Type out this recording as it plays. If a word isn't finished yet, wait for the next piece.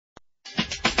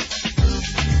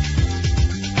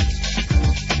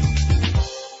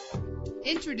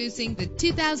Introducing the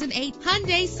 2008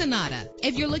 Hyundai Sonata.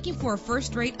 If you're looking for a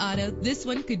first-rate auto, this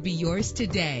one could be yours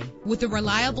today. With a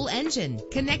reliable engine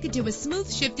connected to a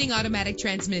smooth shifting automatic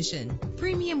transmission,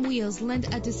 premium wheels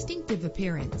lend a distinctive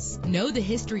appearance. Know the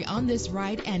history on this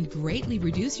ride and greatly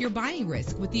reduce your buying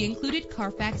risk with the included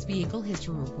Carfax Vehicle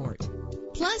History Report.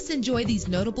 Plus, enjoy these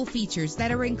notable features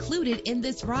that are included in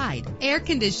this ride: air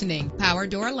conditioning, power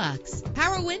door locks,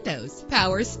 power windows,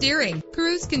 power steering,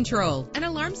 cruise control, an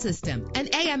alarm system, an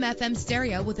AM/FM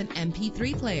stereo with an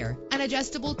MP3 player, an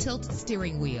adjustable tilt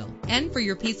steering wheel. And for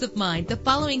your peace of mind, the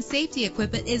following safety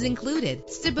equipment is included: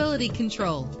 stability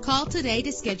control. Call today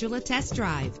to schedule a test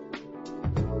drive.